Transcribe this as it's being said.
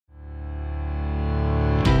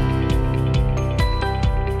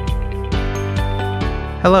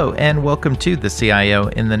Hello, and welcome to the CIO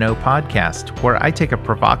in the Know podcast, where I take a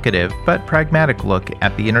provocative but pragmatic look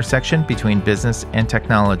at the intersection between business and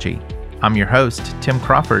technology. I'm your host, Tim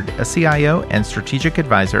Crawford, a CIO and strategic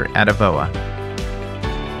advisor at Avoa.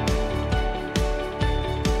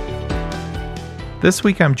 This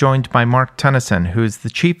week, I'm joined by Mark Tonnesen, who is the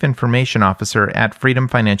Chief Information Officer at Freedom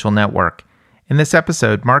Financial Network. In this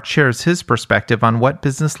episode, Mark shares his perspective on what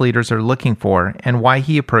business leaders are looking for and why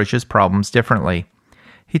he approaches problems differently.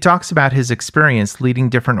 He talks about his experience leading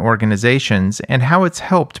different organizations and how it's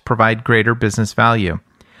helped provide greater business value.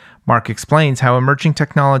 Mark explains how emerging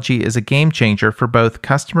technology is a game changer for both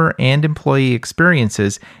customer and employee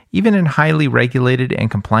experiences, even in highly regulated and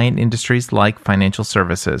compliant industries like financial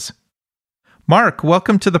services. Mark,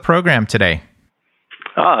 welcome to the program today.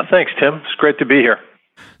 Thanks, Tim. It's great to be here.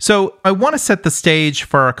 So I want to set the stage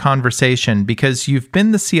for our conversation because you've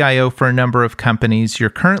been the CIO for a number of companies.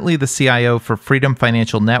 You're currently the CIO for Freedom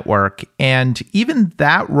Financial Network, and even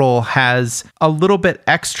that role has a little bit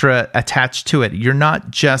extra attached to it. You're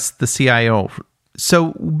not just the CIO.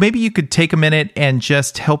 So maybe you could take a minute and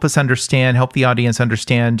just help the audience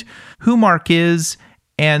understand who Mark is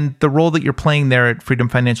and the role that you're playing there at Freedom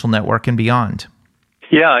Financial Network and beyond.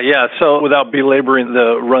 Yeah. So without belaboring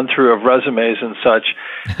the run through of resumes and such,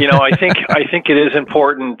 I think it is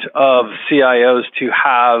important of CIOs to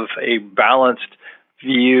have a balanced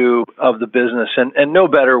view of the business, and no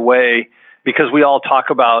better way, because we all talk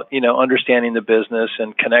about understanding the business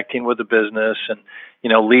and connecting with the business and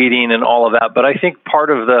leading and all of that. But I think part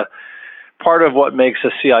of what makes a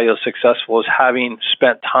CIO successful is having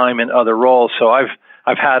spent time in other roles. So I've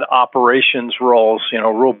had operations roles,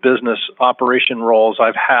 real business operation roles.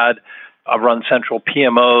 I've run central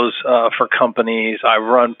PMOs for companies. I've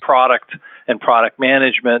run product and product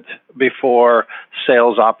management before,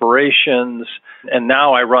 sales operations, and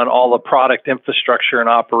now I run all the product infrastructure and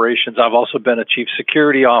operations. I've also been a chief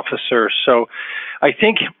security officer. So I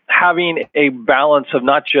think having a balance of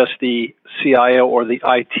not just the CIO or the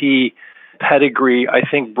IT pedigree, I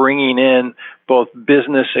think bringing in both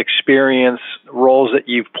business experience, roles that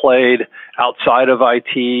you've played outside of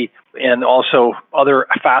IT, and also other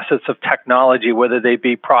facets of technology, whether they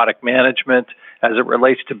be product management as it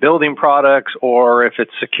relates to building products or if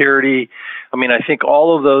it's security. I think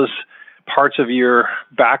all of those parts of your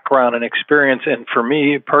background and experience, and for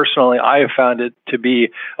me personally, I have found it to be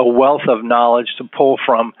a wealth of knowledge to pull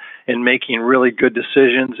from in making really good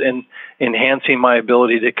decisions and enhancing my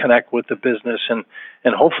ability to connect with the business and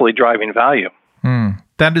hopefully driving value.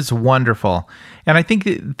 That is wonderful. And I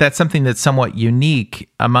think that's something that's somewhat unique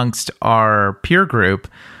amongst our peer group,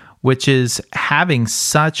 which is having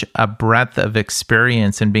such a breadth of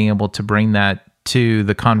experience and being able to bring that to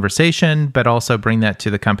the conversation, but also bring that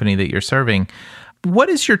to the company that you're serving. What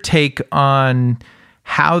is your take on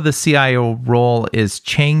how the CIO role is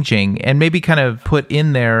changing, and maybe kind of put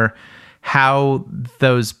in there how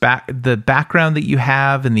the background that you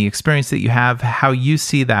have and the experience that you have, how you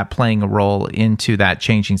see that playing a role into that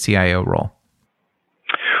changing CIO role?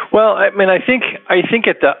 Well, I think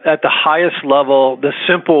at the highest level, the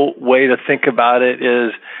simple way to think about it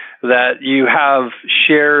is that you have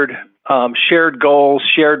shared goals,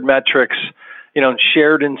 shared metrics,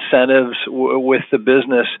 shared incentives with the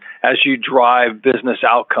business as you drive business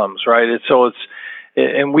outcomes, right?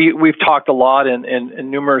 And we've talked a lot in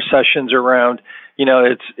numerous sessions around,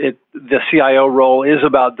 the CIO role is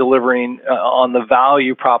about delivering on the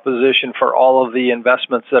value proposition for all of the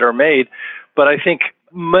investments that are made. But I think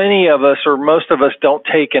many of us or most of us don't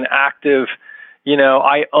take an active,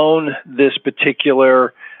 I own this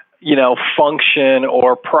particular, function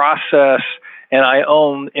or process, and I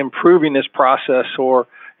own improving this process or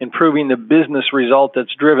improving the business result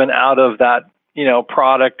that's driven out of that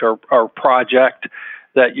product or project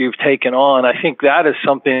that you've taken on. I think that is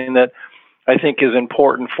something that I think is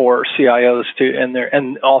important for CIOs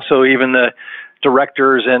and also even the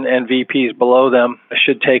directors and VPs below them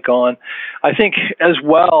should take on. I think as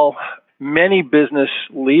well, many business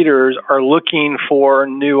leaders are looking for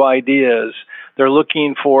new ideas. They're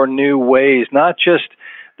looking for new ways, not just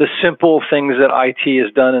the simple things that IT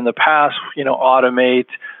has done in the past, automate,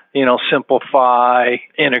 simplify,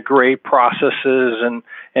 integrate processes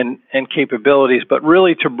and capabilities, but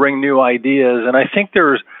really to bring new ideas. And I think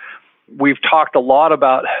we've talked a lot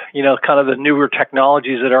about, kind of the newer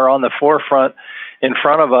technologies that are on the forefront in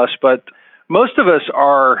front of us, but most of us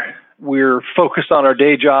we're focused on our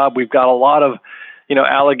day job. We've got a lot of,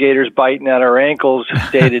 alligators biting at our ankles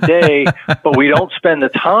day to day, but we don't spend the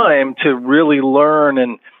time to really learn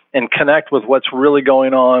and connect with what's really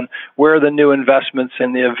going on, where are the new investments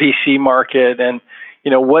in the VC market, and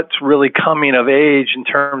what's really coming of age in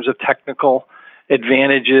terms of technical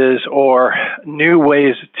advantages or new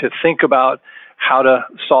ways to think about how to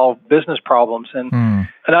solve business problems. And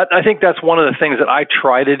I think that's one of the things that I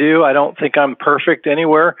try to do. I don't think I'm perfect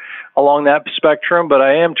anywhere along that spectrum, but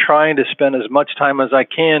I am trying to spend as much time as I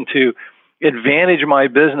can to advantage my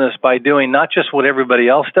business by doing not just what everybody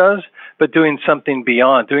else does, but doing something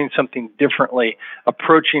beyond, doing something differently,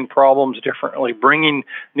 approaching problems differently, bringing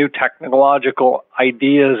new technological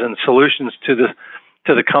ideas and solutions to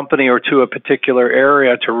the company or to a particular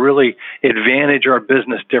area to really advantage our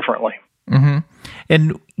business differently. Mm-hmm.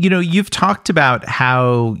 And, you've talked about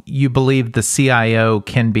how you believe the CIO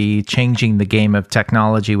can be changing the game of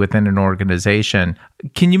technology within an organization.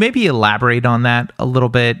 Can you maybe elaborate on that a little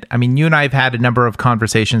bit? I mean, you and I have had a number of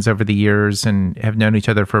conversations over the years and have known each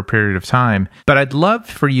other for a period of time, but I'd love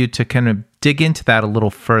for you to kind of dig into that a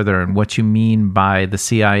little further and what you mean by the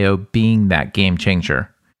CIO being that game changer.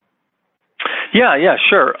 Yeah,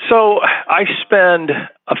 sure. So I spend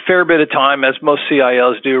a fair bit of time, as most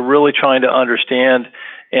CIOs do, really trying to understand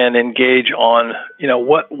and engage on,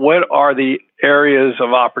 what are the areas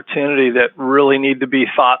of opportunity that really need to be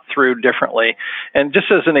thought through differently. And just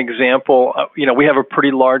as an example, we have a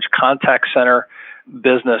pretty large contact center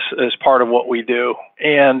business as part of what we do.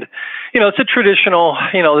 And, it's a traditional,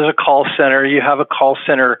 there's a call center. You have a call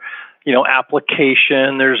center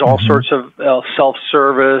application. There's all sorts of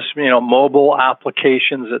self-service, mobile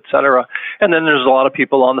applications, et cetera. And then there's a lot of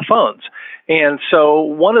people on the phones. And so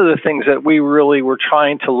one of the things that we really were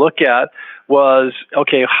trying to look at was,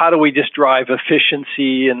 okay, how do we just drive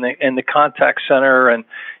efficiency in the contact center? And,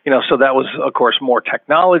 so that was, of course, more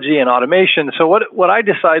technology and automation. So what I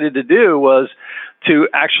decided to do was to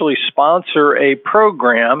actually sponsor a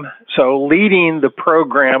program, so leading the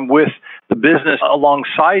program with the business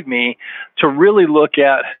alongside me to really look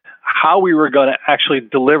at how we were going to actually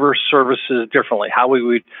deliver services differently, how we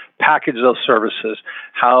would package those services,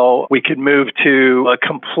 how we could move to a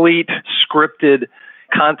complete scripted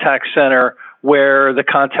contact center where the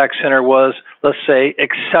contact center was, let's say,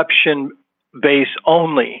 exception-based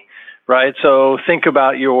only, right? So think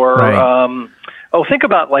about your... Right. Think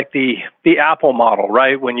about like the Apple model,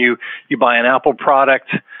 right? When you buy an Apple product,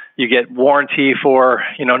 you get warranty for,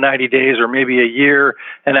 90 days or maybe a year.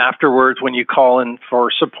 And afterwards, when you call in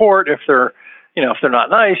for support, if they're not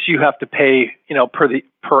nice, you have to pay,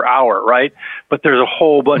 per hour, right? But there's a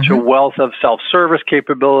whole bunch of wealth of self-service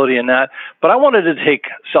capability in that. But I wanted to take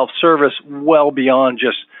self-service well beyond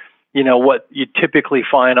just, what you typically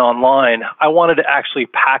find online. I wanted to actually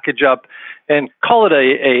package up and call it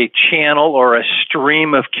a channel or a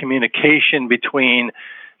stream of communication between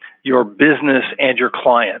your business and your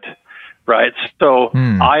client, right? So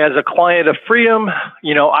I, as a client of Freedom,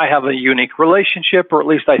 I have a unique relationship, or at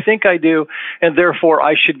least I think I do, and therefore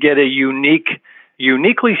I should get a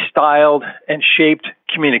uniquely styled and shaped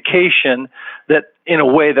communication that in a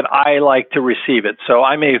way that I like to receive it. So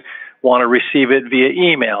I may want to receive it via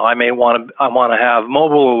email. I want to have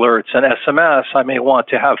mobile alerts and SMS. I may want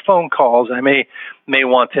to have phone calls. I may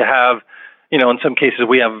want to have, in some cases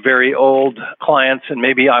we have very old clients and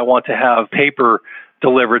maybe I want to have paper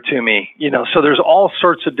delivered to me, so there's all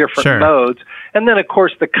sorts of different modes. And then of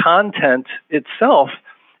course the content itself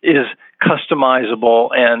is customizable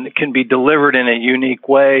and can be delivered in a unique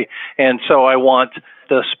way. And so I want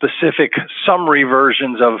the specific summary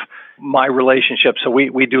versions of my relationship. So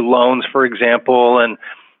we do loans, for example, and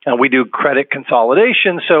we do credit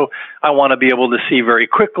consolidation. So I want to be able to see very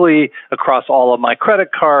quickly across all of my credit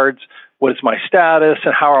cards, what is my status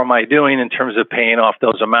and how am I doing in terms of paying off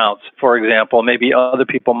those amounts. For example, maybe other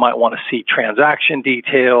people might want to see transaction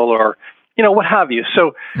detail or, what have you.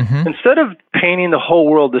 So instead of painting the whole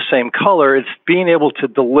world the same color, it's being able to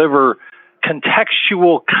deliver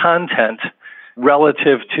contextual content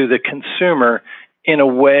relative to the consumer in a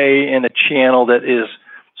way, in a channel that is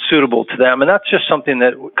suitable to them. And that's just something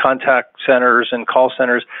that contact centers and call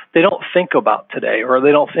centers, they don't think about today, or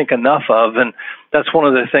they don't think enough of. And that's one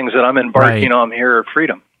of the things that I'm embarking on here at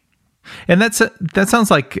Freedom. And that sounds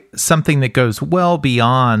like something that goes well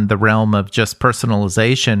beyond the realm of just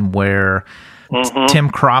personalization, where Tim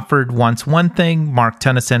Crawford wants one thing, Mark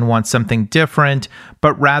Tonnesen wants something different,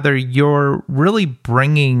 but rather you're really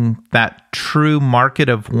bringing that true market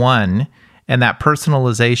of one and that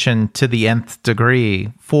personalization to the nth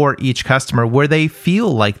degree for each customer, where they feel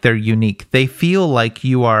like they're unique. They feel like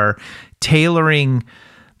you are tailoring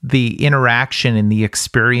the interaction and the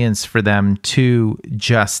experience for them to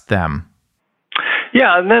just them.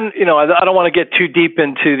 Yeah, and then, I don't want to get too deep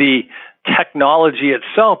into the technology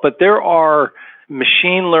itself, but there are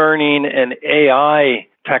machine learning and AI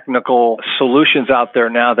technical solutions out there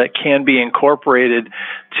now that can be incorporated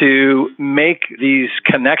to make these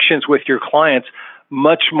connections with your clients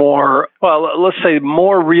much more, well, let's say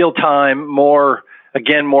more real-time, more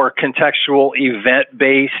contextual,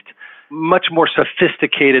 event-based, much more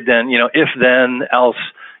sophisticated than, if then, else,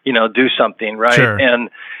 do something, right? Sure. And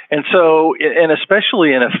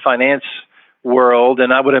especially in a finance world,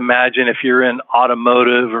 and I would imagine if you're in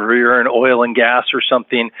automotive or you're in oil and gas or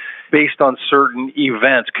something, based on certain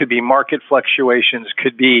events, could be market fluctuations,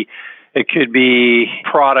 it could be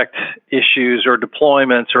product issues or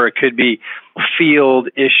deployments, or it could be field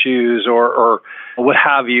issues or what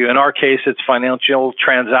have you. In our case, it's financial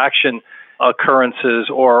transaction occurrences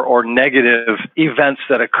or negative events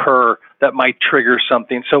that occur that might trigger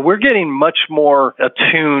something. So we're getting much more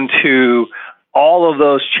attuned to all of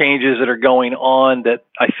those changes that are going on that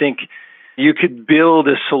I think you could build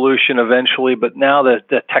a solution eventually, but now that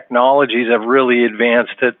the technologies have really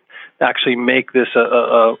advanced to actually make this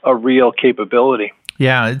a real capability.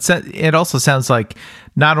 Yeah, it also sounds like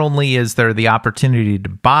not only is there the opportunity to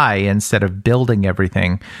buy instead of building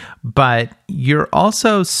everything, but you're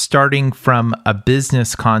also starting from a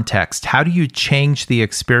business context. How do you change the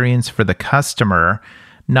experience for the customer?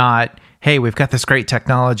 Not, hey, we've got this great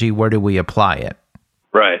technology, where do we apply it?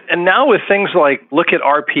 Right. And now with things like, look at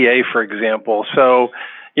RPA, for example. So,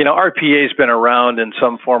 RPA has been around in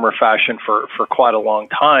some form or fashion for quite a long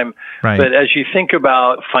time. Right. But as you think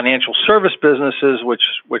about financial service businesses,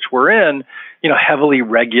 which we're in, heavily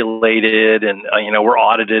regulated and, we're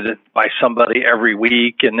audited by somebody every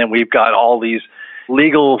week. And then we've got all these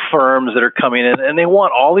legal firms that are coming in and they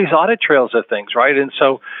want all these audit trails of things, right? And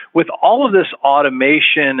so with all of this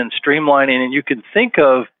automation and streamlining, and you can think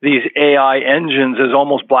of these AI engines as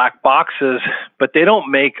almost black boxes, but they don't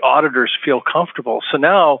make auditors feel comfortable. So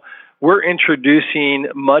now we're introducing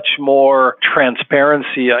much more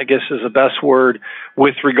transparency, I guess is the best word,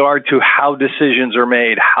 with regard to how decisions are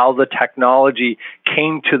made, how the technology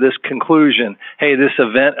came to this conclusion. Hey, this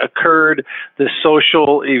event occurred, this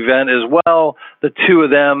social event as well. The two of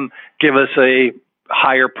them give us a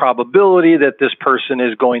higher probability that this person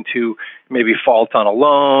is going to maybe fault on a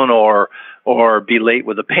loan or be late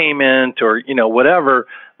with a payment or, whatever.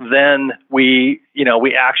 Then we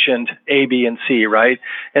actioned A, B, and C, right?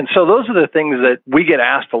 And so those are the things that we get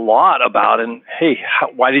asked a lot about. And hey,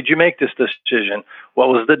 why did you make this decision? What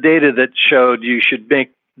was the data that showed you should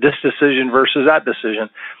make this decision versus that decision?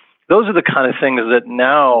 Those are the kind of things that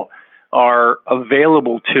now are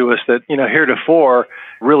available to us that, heretofore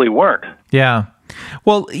really weren't. Yeah.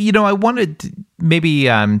 Well, I wanted to maybe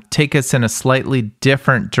take us in a slightly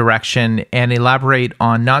different direction and elaborate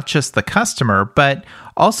on not just the customer, but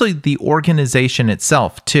also the organization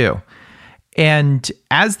itself, too. And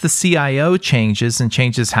as the CIO changes and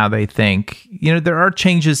changes how they think, there are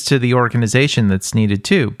changes to the organization that's needed,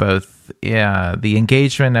 too, both the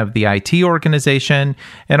engagement of the IT organization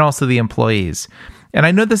and also the employees. And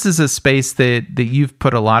I know this is a space that you've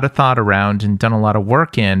put a lot of thought around and done a lot of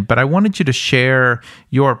work in, but I wanted you to share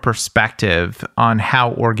your perspective on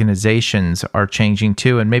how organizations are changing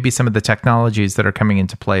too, and maybe some of the technologies that are coming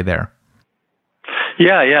into play there.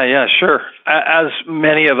 Yeah, sure. As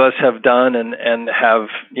many of us have done and have,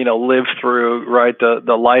 lived through, right,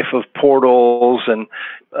 the life of portals and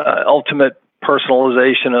ultimate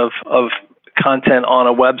personalization of content on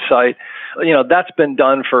a website, that's been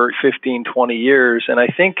done for 15, 20 years. And I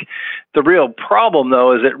think the real problem,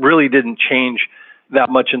 though, is it really didn't change that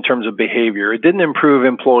much in terms of behavior. It didn't improve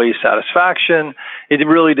employee satisfaction. It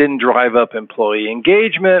really didn't drive up employee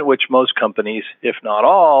engagement, which most companies, if not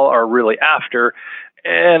all, are really after,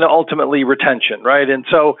 and ultimately retention, right? And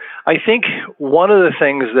so I think one of the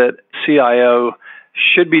things that CIO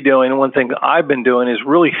should be doing, one thing that I've been doing, is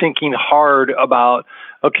really thinking hard about,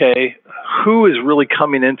 okay, who is really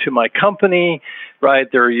coming into my company, right?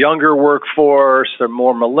 They're a younger workforce, they're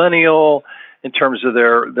more millennial in terms of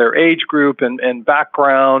their age group and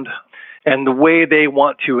background, and the way they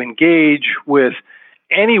want to engage with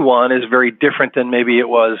anyone is very different than maybe it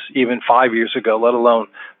was even 5 years ago, let alone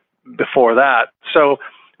before that. So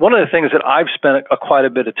one of the things that I've spent quite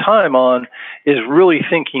a bit of time on is really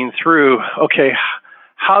thinking through, okay,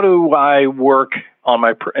 how do I work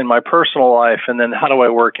in my personal life, and then how do I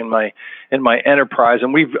work in my enterprise?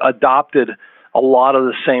 And we've adopted a lot of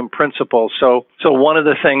the same principles. So one of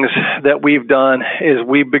the things that we've done is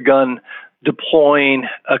we've begun deploying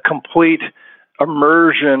a complete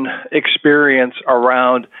immersion experience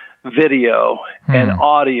around video and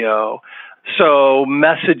audio. So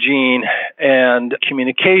messaging and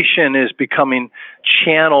communication is becoming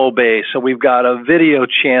channel-based. So we've got a video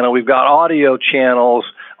channel, we've got audio channels,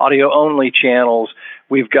 audio-only channels.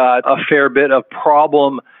 We've got a fair bit of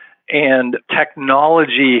problem and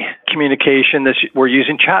technology communication that we're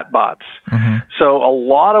using chatbots. Mm-hmm. So a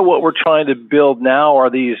lot of what we're trying to build now are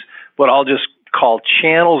these, what I'll just call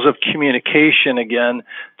channels of communication again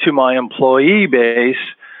to my employee base,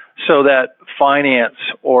 so that finance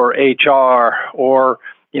or HR or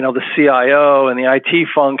the CIO and the IT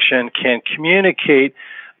function can communicate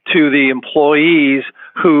to the employees,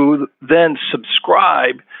 who then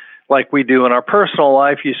subscribe, like we do in our personal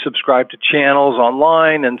life. You subscribe to channels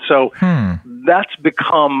online. And so that's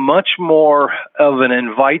become much more of an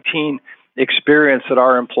inviting experience that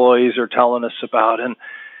our employees are telling us about. And,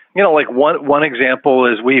 like one example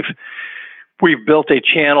is we've built a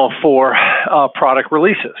channel for product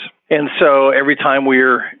releases. And so every time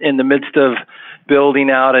we're in the midst of building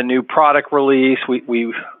out a new product release,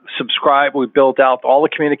 we subscribe, we built out all the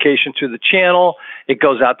communication to the channel. It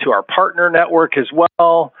goes out to our partner network as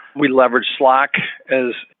well. We leverage Slack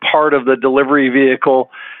as part of the delivery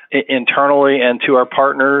vehicle internally and to our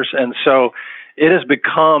partners. And so it has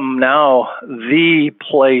become now the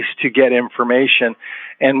place to get information.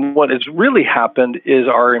 And what has really happened is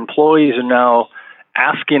our employees are now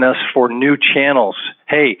asking us for new channels.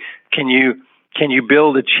 Hey, can you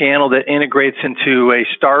build a channel that integrates into a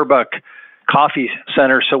Starbucks coffee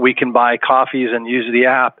center so we can buy coffees and use the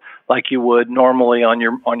app like you would normally on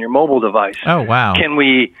your mobile device? Oh, wow. Can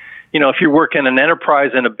we, if you work in an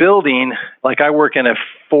enterprise in a building, like I work in a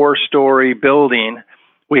 4-story building,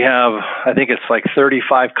 we have, I think it's like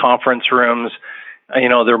 35 conference rooms.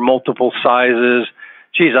 They're multiple sizes.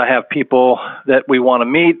 Geez, I have people that we want to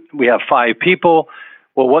meet. We have 5 people.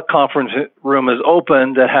 Well, what conference room is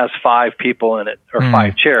open that has 5 people in it, or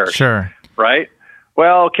 5 chairs? Sure. Right?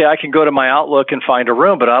 Well, okay, I can go to my Outlook and find a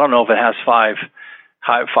room, but I don't know if it has 5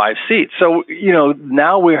 seats. So,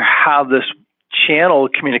 now we have this channel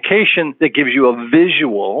communication that gives you a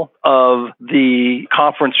visual of the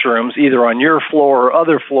conference rooms, either on your floor or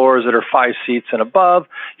other floors that are 5 seats and above.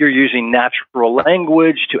 You're using natural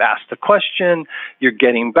language to ask the question. You're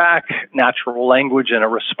getting back natural language in a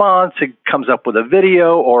response. It comes up with a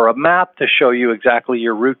video or a map to show you exactly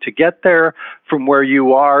your route to get there from where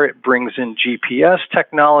you are. It brings in GPS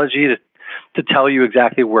technology to tell you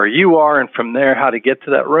exactly where you are, and from there how to get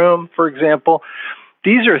to that room, for example.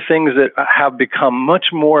 These are things that have become much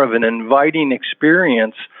more of an inviting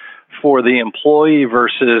experience for the employee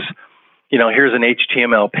versus, here's an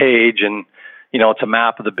HTML page and, it's a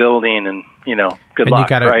map of the building and, good luck,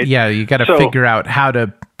 right? Yeah, you got to figure out how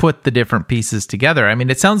to put the different pieces together. I mean,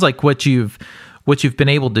 it sounds like what you've been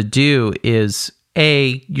able to do is,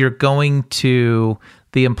 you're going to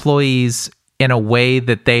the employees in a way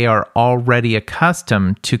that they are already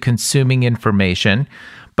accustomed to consuming information.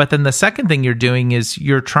 But then the second thing you're doing is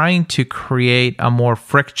you're trying to create a more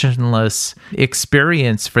frictionless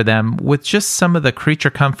experience for them with just some of the creature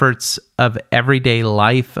comforts of everyday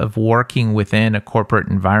life of working within a corporate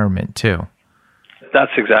environment too.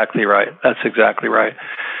 That's exactly right.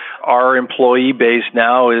 Our employee base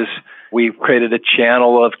now is, we've created a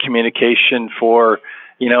channel of communication for,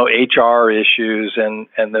 HR issues and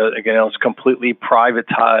it's completely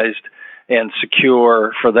privatized and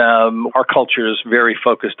secure for them. Our culture is very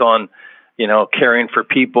focused on, caring for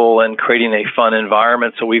people and creating a fun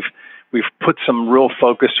environment. So we've put some real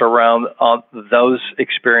focus around on those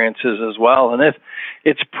experiences as well. And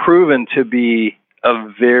it's proven to be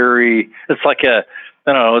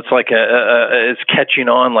it's catching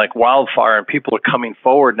on like wildfire, and people are coming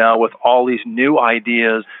forward now with all these new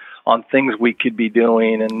ideas on things we could be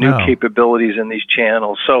doing and new capabilities in these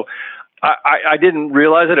channels. So I didn't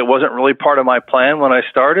realize it. It wasn't really part of my plan when I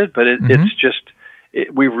started, but it's just,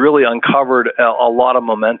 we've really uncovered a lot of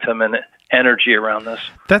momentum and energy around this.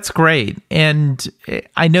 That's great. And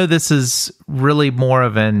I know this is really more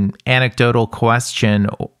of an anecdotal question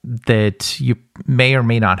that you may or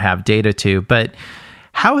may not have data to, but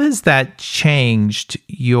how has that changed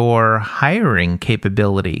your hiring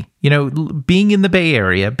capability? Being in the Bay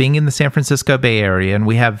Area, being in the San Francisco Bay Area, and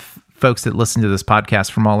we have folks that listen to this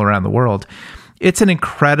podcast from all around the world, it's an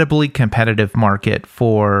incredibly competitive market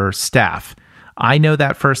for staff. I know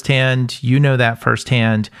that firsthand. You know that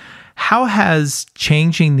firsthand. How has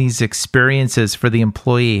changing these experiences for the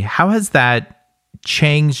employee, how has that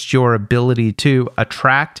changed your ability to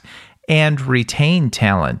attract and retain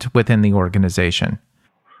talent within the organization?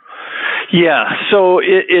 Yeah, so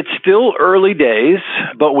it's still early days,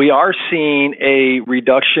 but we are seeing a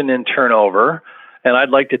reduction in turnover. and I'd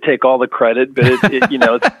like to take all the credit, but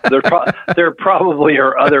there probably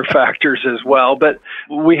are other factors as well. But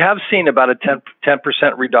we have seen about a 10%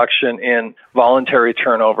 reduction in voluntary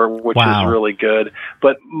turnover, which is really good.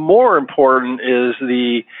 But more important is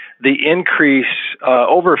the increase.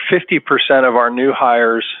 Over 50% of our new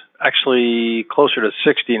hires, actually closer to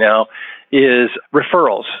 60 now, is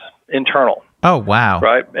referrals, internal. Oh, wow.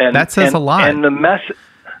 Right. And that says a lot. And the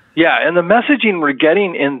messaging we're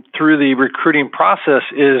getting in through the recruiting process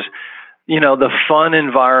is, the fun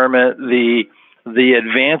environment, the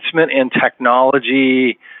advancement in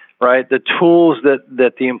technology, right? The tools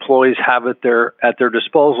that the employees have at their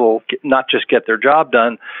disposal, not just get their job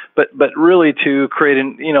done, but really to create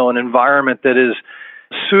an environment that is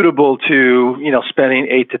suitable to, spending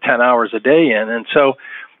 8 to 10 hours a day in. And so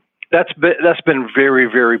that's been very,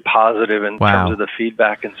 very positive in terms of the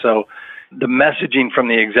feedback. And so the messaging from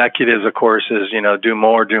the executives, of course, is, do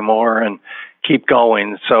more, and keep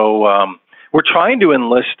going. So we're trying to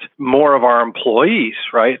enlist more of our employees,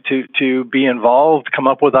 right, to be involved, come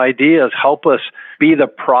up with ideas, help us be the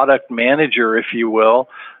product manager, if you will,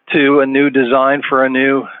 to a new design for a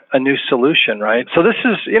new solution, right? So this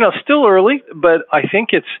is, still early, but I think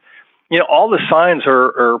it's, all the signs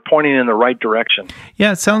are pointing in the right direction.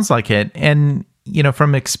 Yeah, it sounds like it. And,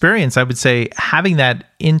 from experience, I would say having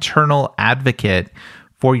that internal advocate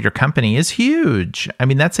for your company is huge. I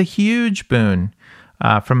mean, that's a huge boon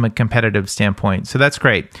from a competitive standpoint. So that's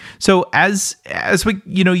great. So as we,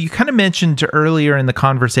 you kind of mentioned earlier in the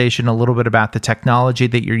conversation a little bit about the technology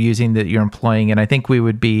that you're using, that you're employing. And I think we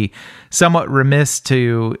would be somewhat remiss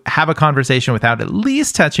to have a conversation without at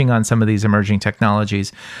least touching on some of these emerging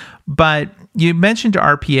technologies. But you mentioned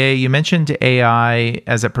RPA, you mentioned AI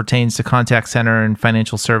as it pertains to contact center and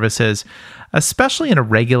financial services, especially in a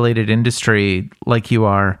regulated industry like you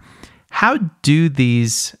are. How do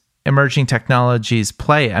these emerging technologies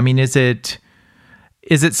play? I mean, is it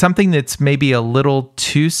something that's maybe a little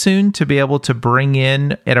too soon to be able to bring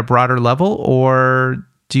in at a broader level, or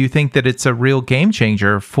do you think that it's a real game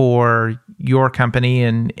changer for your company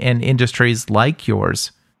and industries like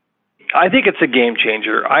yours? I think it's a game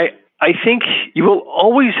changer. I think you will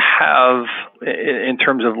always have, in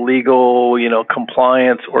terms of legal,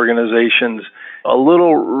 compliance organizations, a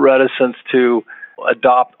little reticence to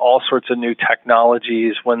adopt all sorts of new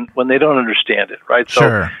technologies when they don't understand it, right?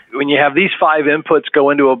 Sure. So when you have these 5 inputs go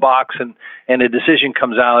into a box and a decision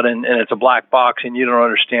comes out and it's a black box and you don't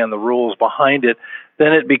understand the rules behind it,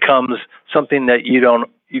 then it becomes something that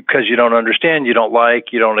because you don't understand, you don't like,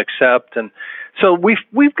 you don't accept. And so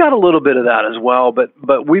we've got a little bit of that as well,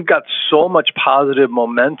 but we've got so much positive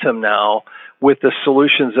momentum now with the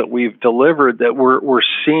solutions that we've delivered that we're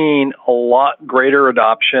seeing a lot greater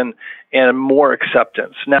adoption and more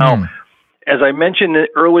acceptance. Now, as I mentioned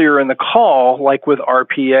earlier in the call, like with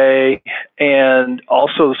RPA and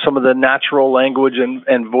also some of the natural language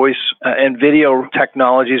and voice and video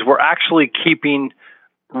technologies, we're actually keeping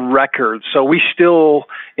records. So we still,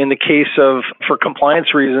 in the case of, for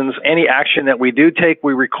compliance reasons, any action that we do take,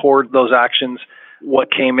 we record those actions,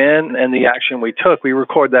 what came in and the action we took, we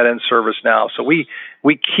record that in ServiceNow. So we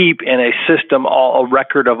keep in a system a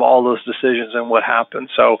record of all those decisions and what happened.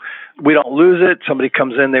 So we don't lose it. Somebody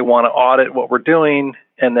comes in, they want to audit what we're doing,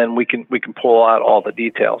 and then we can pull out all the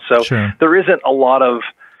details. So There isn't a lot of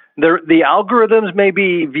the algorithms may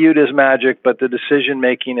be viewed as magic, but the decision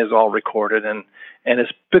making is all recorded and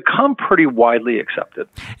it's become pretty widely accepted.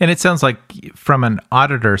 And it sounds like from an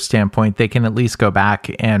auditor standpoint, they can at least go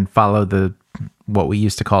back and follow what we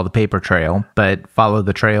used to call the paper trail, but follow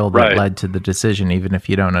the trail that led to the decision, even if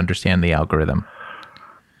you don't understand the algorithm.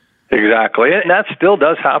 Exactly. And that still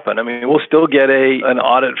does happen. I mean, we'll still get an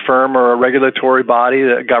audit firm or a regulatory body,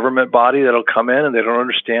 a government body that'll come in and they don't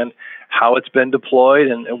understand how it's been deployed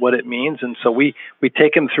and what it means. And so we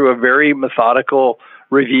take them through a very methodical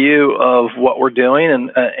review of what we're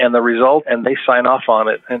doing and the result, and they sign off on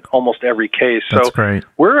it in almost every case. That's great.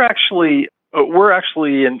 We're actually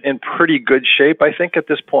in pretty good shape, I think, at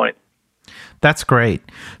this point. That's great.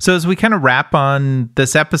 So as we kind of wrap on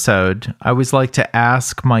this episode, I always like to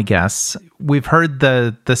ask my guests, we've heard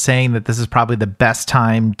the saying that this is probably the best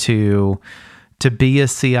time to be a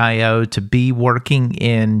CIO, to be working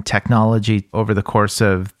in technology over the course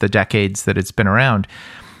of the decades that it's been around.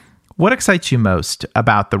 What excites you most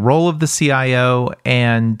about the role of the CIO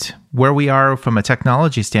and where we are from a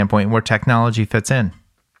technology standpoint and where technology fits in?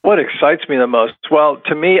 What excites me the most? Well,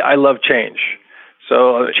 to me, I love change.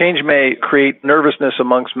 So change may create nervousness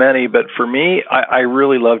amongst many, but for me, I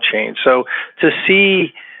really love change. So to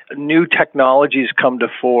see new technologies come to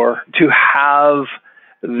fore, to have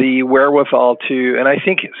the wherewithal to, and I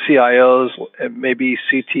think CIOs, maybe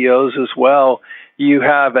CTOs as well, you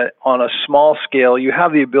have on a small scale, you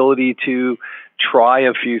have the ability to try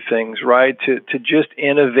a few things, right? To just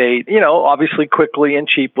innovate, obviously quickly and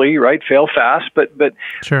cheaply, right? Fail fast, but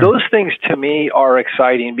Sure. Those things to me are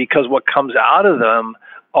exciting because what comes out of them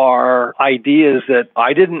are ideas that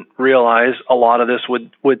I didn't realize a lot of this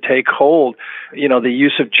would take hold. The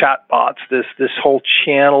use of chatbots, this whole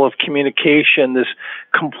channel of communication, this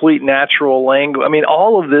complete natural language. I mean,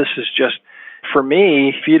 all of this is just, for me,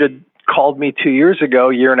 if you'd have called me 2 years ago,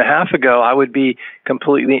 year and a half ago, I would be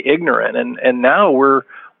completely ignorant. And now we're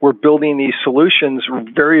building these solutions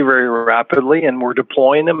very, very rapidly, and we're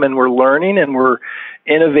deploying them, and we're learning, and we're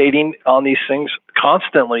innovating on these things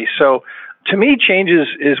constantly. So to me, change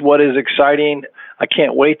is what is exciting. I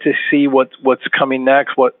can't wait to see what's coming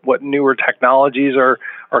next, what newer technologies are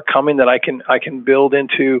coming that I can build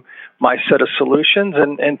into my set of solutions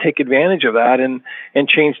and take advantage of that and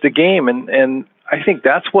change the game. And I think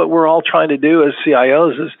that's what we're all trying to do as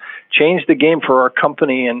CIOs, is change the game for our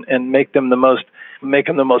company and make them the most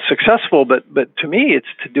successful. But to me, it's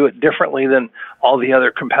to do it differently than all the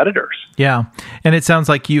other competitors. Yeah. And it sounds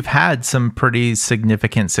like you've had some pretty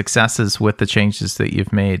significant successes with the changes that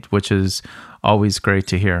you've made, which is always great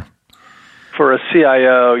to hear. For a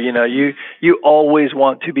CIO, you always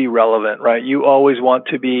want to be relevant, right? You always want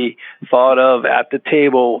to be thought of at the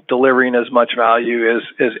table, delivering as much value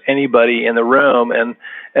as anybody in the room. And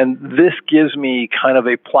this gives me kind of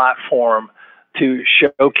a platform to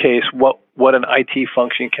showcase what an IT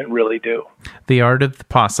function can really do. The art of the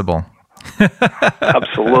possible.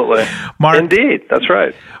 Absolutely. Mark, indeed, that's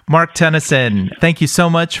right. Mark Tonnesen, thank you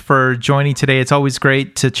so much for joining today. It's always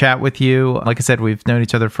great to chat with you. Like I said, we've known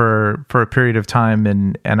each other for a period of time,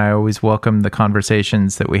 and I always welcome the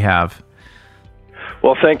conversations that we have.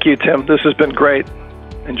 Well, thank you, Tim. This has been great.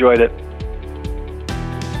 Enjoyed it.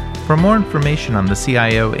 For more information on the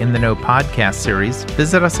CIO in the Know podcast series,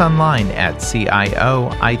 visit us online at cioitk.com,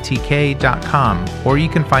 or you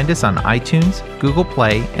can find us on iTunes, Google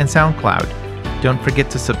Play, and SoundCloud. Don't forget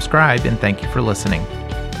to subscribe, and thank you for listening.